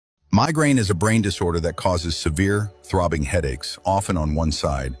Migraine is a brain disorder that causes severe, throbbing headaches, often on one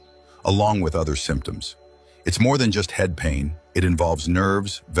side, along with other symptoms. It's more than just head pain. It involves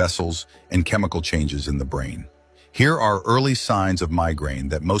nerves, vessels, and chemical changes in the brain. Here are early signs of migraine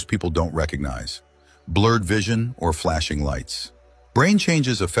that most people don't recognize: blurred vision or flashing lights. Brain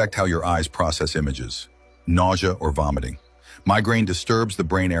changes affect how your eyes process images. Nausea or vomiting. Migraine disturbs the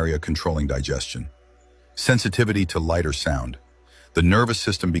brain area controlling digestion. Sensitivity to light or sound. The nervous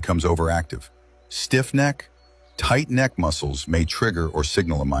system becomes overactive. Stiff neck, tight neck muscles may trigger or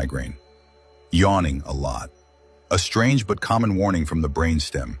signal a migraine. Yawning a lot. A strange but common warning from the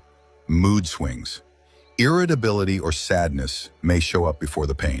brainstem. Mood swings. Irritability or sadness may show up before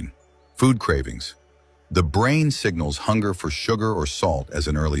the pain. Food cravings. The brain signals hunger for sugar or salt as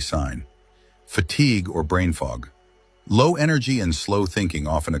an early sign. Fatigue or brain fog. Low energy and slow thinking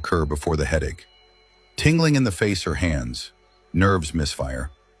often occur before the headache. Tingling in the face or hands. Nerves misfire,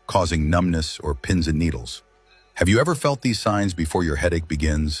 causing numbness or pins and needles. Have you ever felt these signs before your headache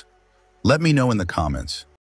begins? Let me know in the comments.